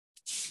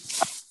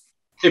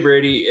Hey,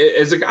 Brady,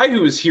 as a guy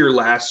who was here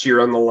last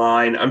year on the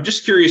line, I'm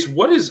just curious,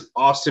 what has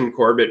Austin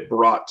Corbett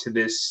brought to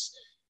this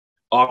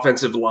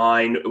offensive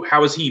line?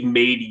 How has he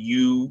made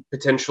you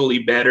potentially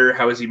better?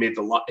 How has he made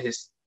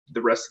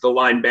the rest of the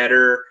line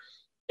better?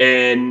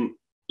 And,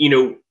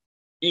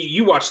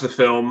 you watch the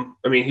film.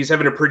 I mean, he's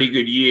having a pretty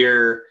good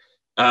year.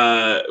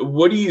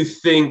 What do you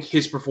think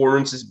his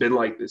performance has been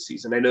like this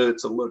season? I know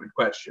it's a loaded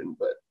question,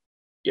 but,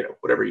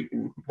 whatever you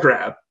can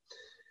grab.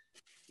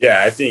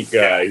 Yeah, I think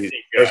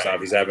first off,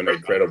 he's having an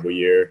incredible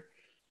year.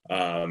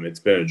 It's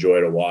been a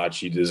joy to watch.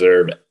 He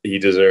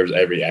deserves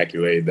every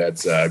accolade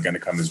that's going to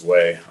come his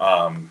way.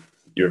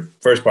 Your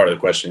first part of the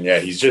question, yeah,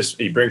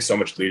 he brings so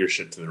much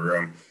leadership to the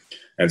room,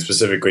 and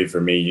specifically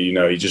for me, he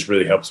just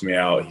really helps me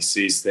out. He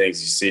sees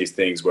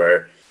things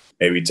where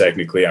maybe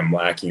technically I'm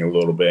lacking a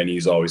little bit, and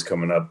he's always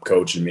coming up,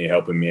 coaching me,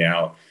 helping me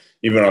out.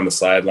 Even on the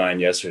sideline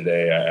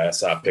yesterday, I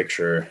saw a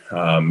picture.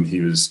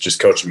 He was just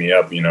coaching me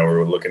up. We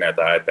were looking at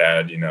the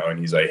iPad, and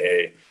he's like,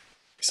 "Hey,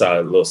 saw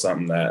a little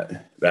something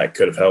that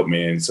could have helped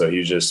me." And so he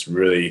was just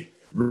really,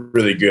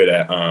 really good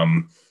at,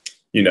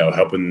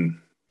 helping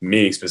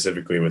me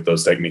specifically with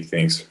those technique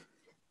things.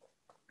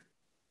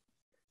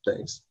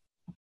 Thanks.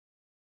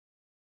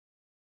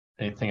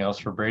 Anything else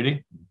for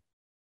Brady?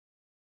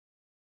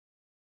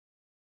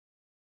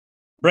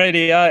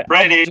 Brady,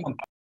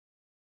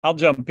 I'll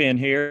jump in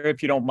here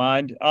if you don't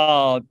mind.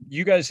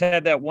 You guys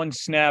had that one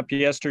snap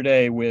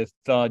yesterday with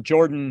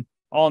Jordan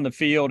on the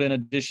field in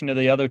addition to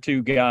the other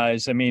two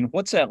guys. I mean,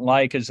 what's that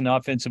like as an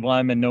offensive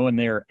lineman knowing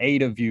there are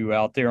 8 of you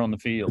out there on the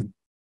field?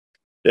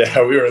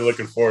 Yeah, we were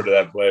looking forward to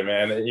that play,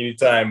 man.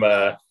 Anytime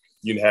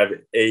you can have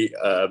 8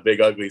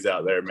 big uglies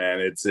out there, man,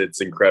 it's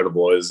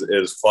incredible. It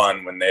was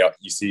fun when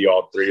you see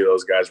all 3 of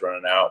those guys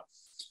running out.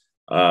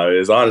 It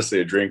was honestly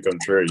a dream come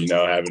true,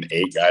 having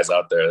 8 guys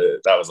out there.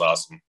 That was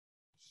awesome.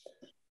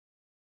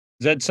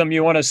 Is that something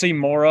you want to see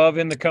more of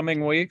in the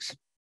coming weeks?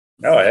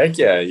 Oh, heck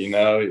yeah.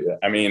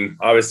 I mean,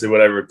 obviously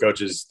whatever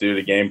coaches do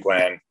the game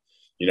plan,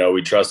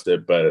 we trust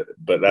it, but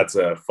that's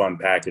a fun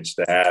package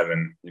to have.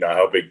 And, I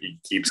hope it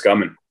keeps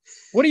coming.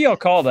 What do y'all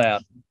call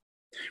that?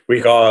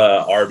 We call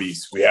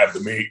Arby's. We have the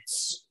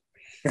meats.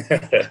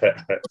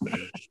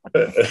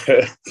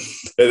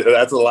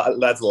 That's a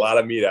lot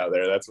of meat out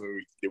there. That's what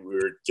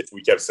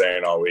we kept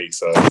saying all week.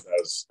 So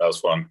that was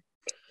fun.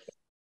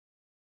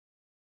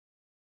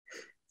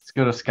 Let's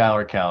go to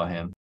Skylar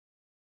Callahan.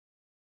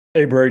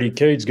 Hey, Brady,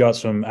 Cade's got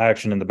some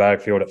action in the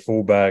backfield at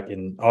fullback,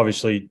 and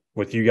obviously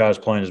with you guys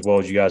playing as well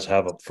as you guys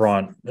have up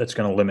front, that's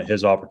going to limit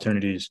his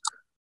opportunities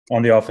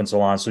on the offensive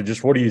line. So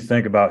just what do you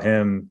think about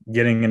him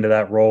getting into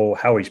that role,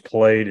 how he's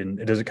played,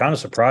 and does it kind of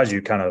surprise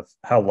you kind of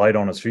how light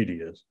on his feet he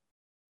is?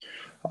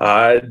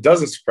 It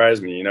doesn't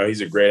surprise me.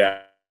 He's a great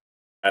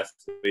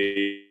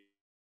athlete.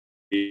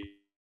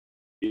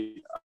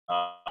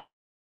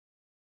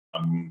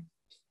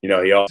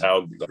 He also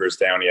held the first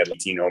down. He had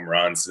 18 home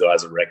runs, still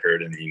has a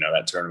record, and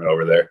that tournament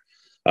over there.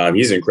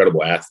 He's an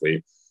incredible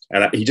athlete,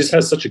 and he just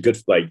has such a good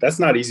that's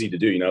not easy to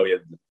do. He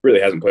really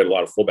hasn't played a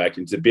lot of fullback,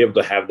 and to be able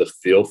to have the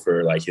feel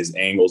for his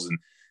angles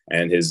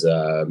and his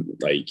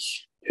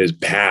his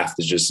path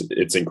is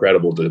it's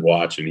incredible to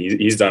watch, and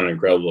he's done an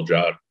incredible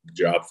job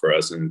for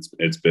us, and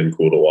it's been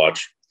cool to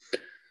watch.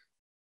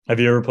 Have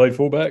you ever played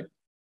fullback?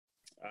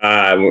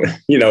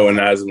 When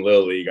I was in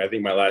Little League, I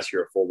think my last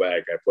year of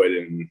fullback, I played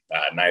in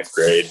 9th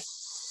grade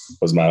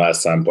was my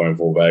last time playing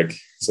fullback.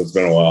 So it's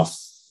been a while.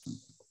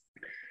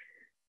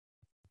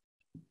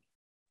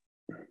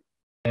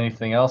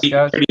 Anything else,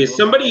 guys? Is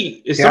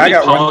somebody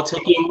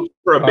politicking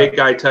for a big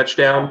guy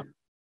touchdown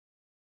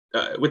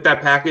with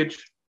that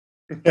package?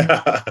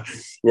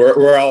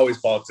 We're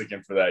always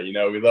politicking for that.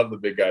 We love the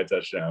big guy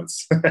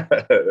touchdowns.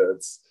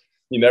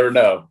 You never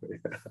know.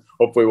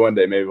 Hopefully one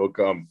day maybe we'll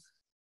come.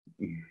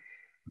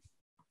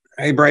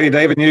 Hey, Brady,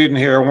 David Newton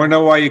here. I want to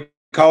know why you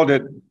called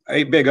it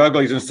 8 big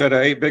uglies instead of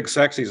 8 big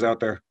sexies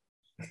out there.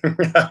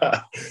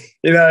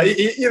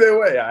 Either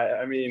way,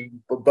 I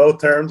mean,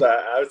 both terms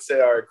I would say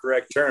are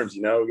correct terms.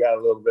 We got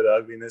a little bit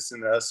of ugliness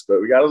in us,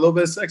 but we got a little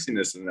bit of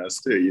sexiness in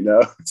us too,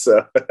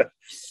 So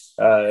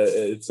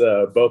it's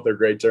both are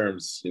great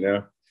terms,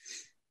 I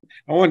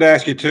wanted to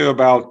ask you too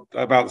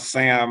about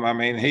Sam. I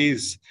mean,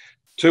 he's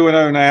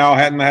 2-0 now,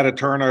 hadn't had a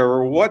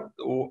turnover. What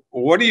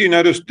do you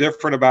notice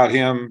different about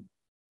him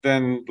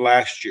than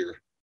last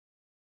year?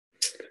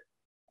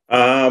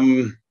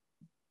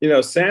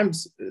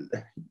 Sam's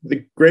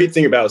the great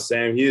thing about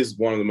Sam. He is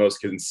one of the most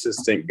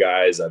consistent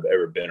guys I've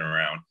ever been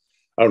around.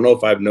 I don't know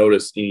if I've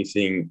noticed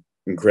anything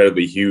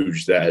incredibly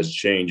huge that has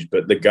changed,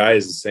 but the guy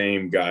is the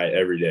same guy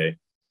every day.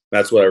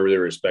 That's what I really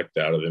respect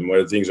out of him.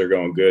 Whether things are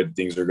going good,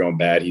 things are going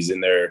bad, he's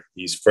in there.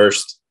 He's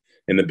first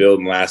in the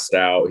building, last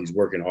out. He's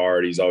working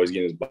hard. He's always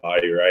getting his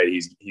body right.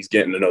 He's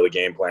getting to know the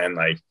game plan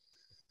like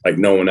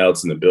no one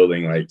else in the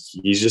building.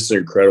 He's just an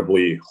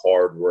incredibly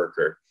hard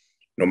worker,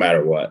 no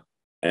matter what.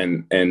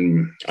 And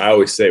I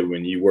always say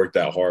when you work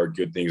that hard,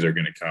 good things are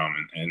going to come,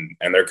 and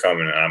they're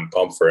coming. And I'm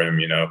pumped for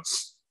him.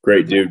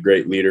 Great dude,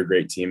 great leader,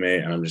 great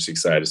teammate, and I'm just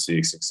excited to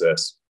see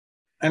success.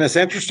 And it's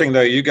interesting,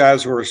 though, you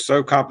guys were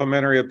so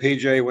complimentary of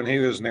PJ when he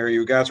was in there.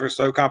 You guys were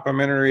so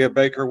complimentary of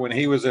Baker when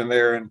he was in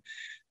there, and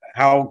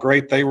how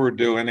great they were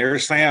doing.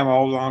 There's Sam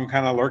all along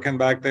kind of lurking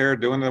back there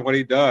doing what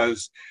he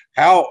does.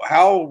 How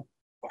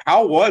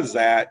was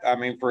that? I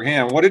mean, for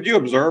him, what did you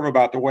observe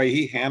about the way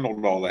he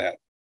handled all that?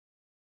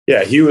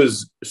 Yeah, he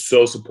was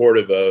so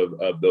supportive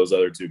of those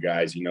other two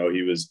guys. You know,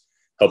 he was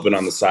helping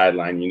on the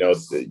sideline, you know,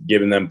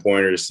 giving them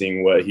pointers,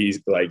 seeing what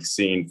he's like,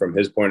 seeing from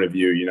his point of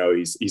view. You know,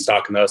 he's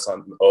talking to us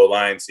on the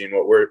O-line, seeing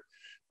what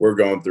we're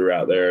going through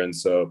out there. And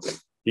so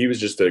he was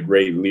just a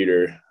great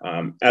leader,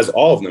 as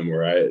all of them were.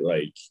 Right?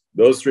 Like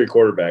those three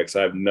quarterbacks,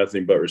 I have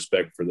nothing but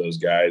respect for those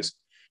guys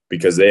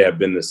because they have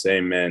been the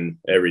same men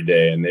every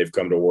day, and they've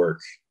come to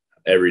work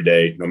every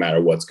day, no matter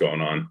what's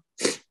going on.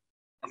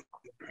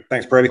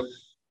 Thanks, Brady.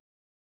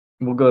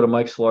 We'll go to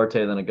Mike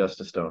Solarte, then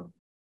Augusta Stone.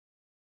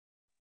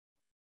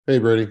 Hey,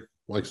 Brady,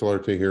 Mike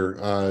Solarte here.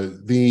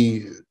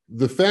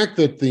 The fact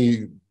that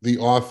the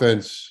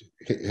offense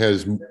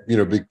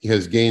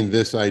has gained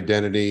this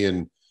identity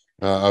and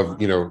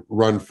of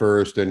run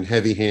first and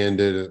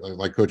heavy-handed,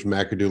 like Coach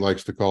McAdoo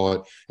likes to call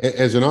it.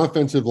 As an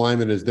offensive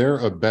lineman, is there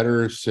a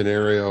better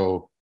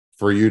scenario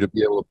for you to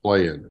be able to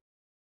play in?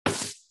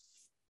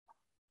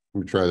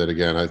 Let me try that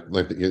again.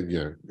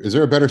 Is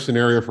there a better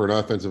scenario for an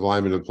offensive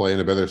lineman to play in,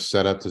 a better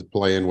setup to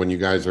play in when you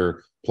guys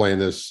are playing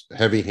this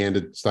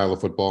heavy-handed style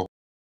of football?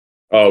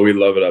 Oh, we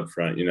love it up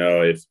front. You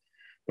know,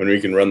 when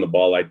we can run the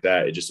ball like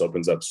that, it just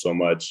opens up so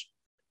much.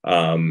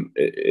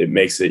 It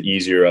makes it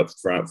easier up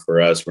front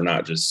for us. We're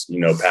not just,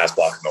 pass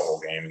blocking the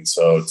whole game. And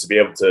so to be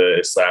able to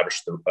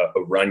establish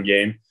a run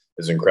game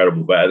is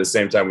incredible. But at the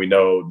same time, we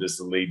know this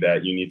is a league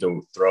that you need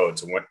to throw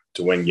it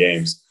to win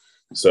games.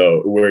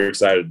 So we're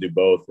excited to do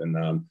both.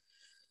 And,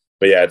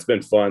 but yeah, it's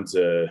been fun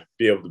to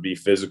be able to be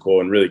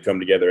physical and really come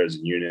together as a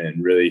unit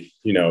and really,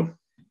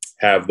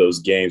 have those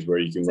games where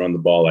you can run the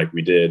ball like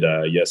we did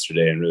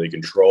yesterday and really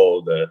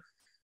control the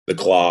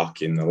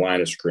clock and the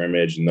line of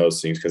scrimmage and those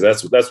things. Cause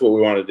that's what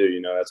we want to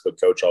do. That's what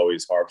coach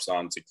always harps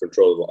on, to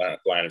control the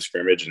line of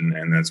scrimmage.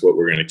 And that's what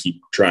we're going to keep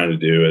trying to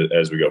do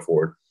as we go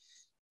forward.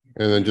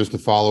 And then just to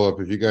follow up,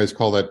 if you guys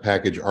call that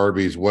package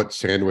Arby's, what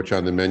sandwich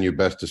on the menu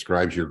best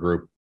describes your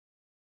group?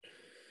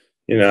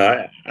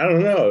 I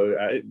don't know.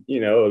 A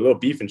little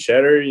beef and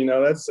cheddar,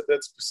 that's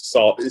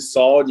salt. It's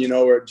solid,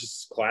 or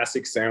just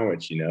classic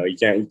sandwich. You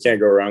can't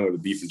go wrong with a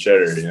beef and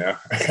cheddar.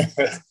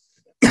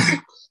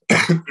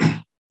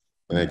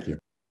 Thank you,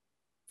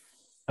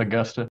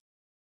 Augusta.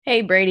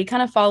 Hey, Brady,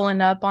 kind of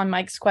following up on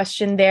Mike's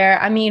question there.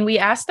 I mean, we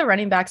ask the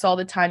running backs all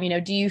the time,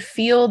 do you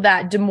feel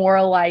that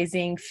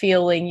demoralizing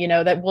feeling,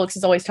 that Wilkes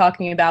is always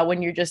talking about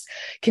when you're just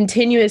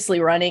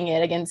continuously running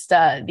it against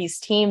these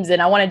teams?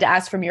 And I wanted to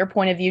ask from your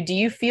point of view, do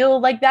you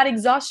feel like that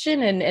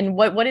exhaustion? And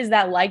what is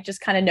that like,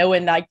 just kind of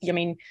knowing that,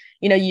 you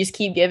just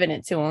keep giving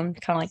it to them,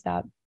 kind of like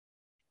that?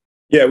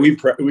 Yeah, we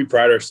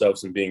pride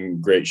ourselves in being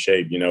in great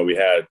shape. We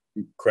had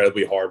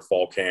incredibly hard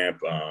fall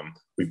camp.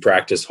 We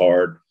practice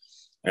hard.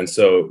 And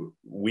so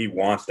we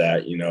want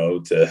that,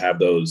 to have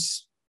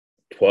those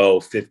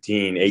 12,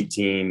 15,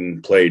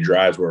 18 play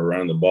drives where we're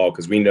running the ball,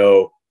 because we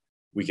know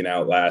we can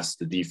outlast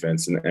the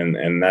defense.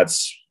 And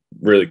that's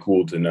really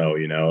cool to know,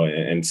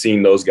 and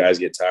seeing those guys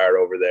get tired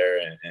over there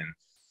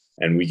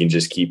and we can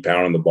just keep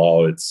pounding the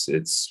ball.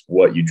 It's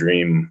what you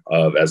dream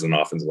of as an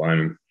offensive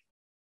lineman.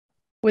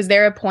 Was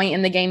there a point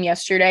in the game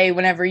yesterday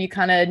whenever you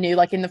kind of knew,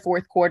 like in the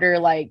fourth quarter,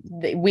 like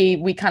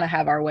we kind of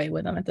have our way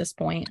with them at this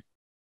point?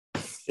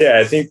 Yeah,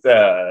 I think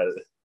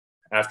that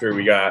after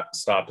we got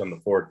stopped on the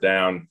fourth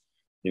down,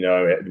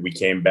 we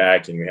came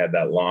back and we had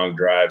that long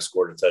drive,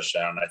 scored a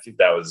touchdown. I think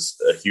that was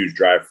a huge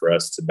drive for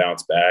us to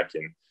bounce back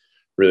and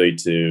really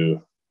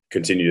to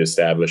continue to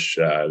establish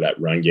that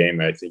run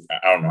game. I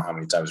don't know how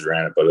many times we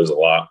ran it, but it was a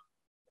lot.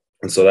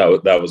 And so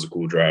that was a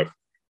cool drive.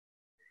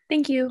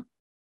 Thank you.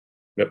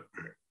 Yep.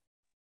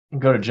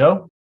 Go to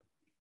Joe.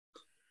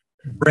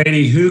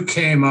 Brady, who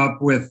came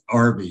up with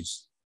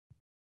Arby's?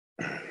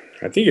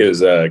 I think it was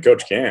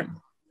Coach Cam.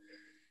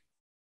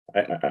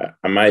 Don't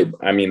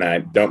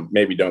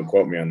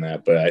quote me on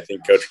that, but I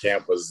think Coach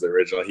Camp was the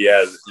original. He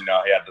had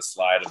the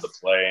slide of the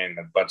play and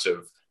a bunch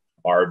of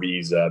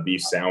Arby's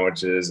beef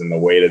sandwiches and the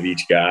weight of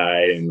each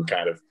guy and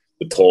kind of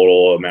the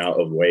total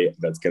amount of weight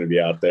that's going to be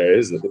out there.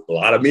 Is a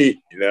lot of meat,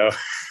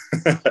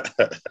 How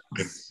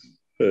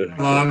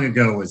long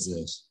ago was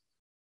this?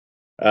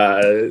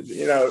 We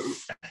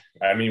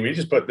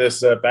just put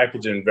this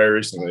package in very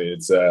recently.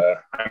 It's,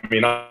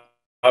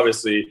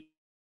 obviously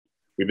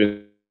we've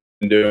been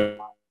doing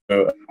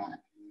a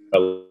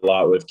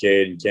lot with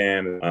Cade and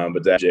Cam,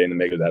 but that Jay in the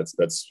maker, that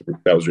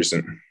was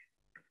recent.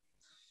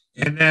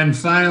 And then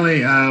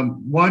finally,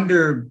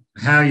 wonder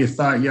how you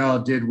thought y'all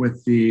did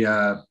with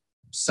the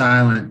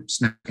silent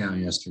snap count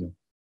yesterday.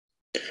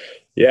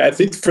 Yeah, I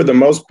think for the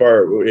most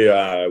part, we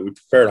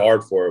prepared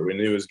hard for it. We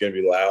knew it was going to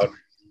be loud.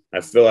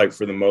 I feel like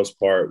for the most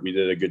part, we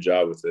did a good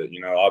job with it.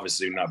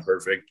 Obviously not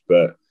perfect,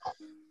 but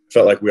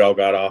felt like we all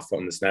got off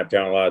on the snap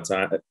count a lot of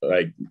time,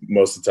 like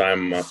most of the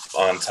time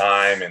on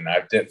time. And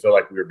I didn't feel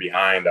like we were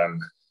behind on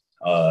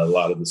a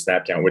lot of the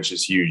snap count, which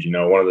is huge. You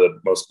know, one of the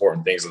most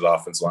important things as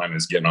offensive lineman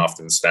is getting off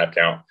to the snap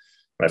count.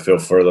 And I feel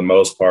for the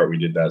most part we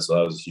did that, so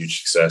that was a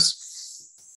huge success.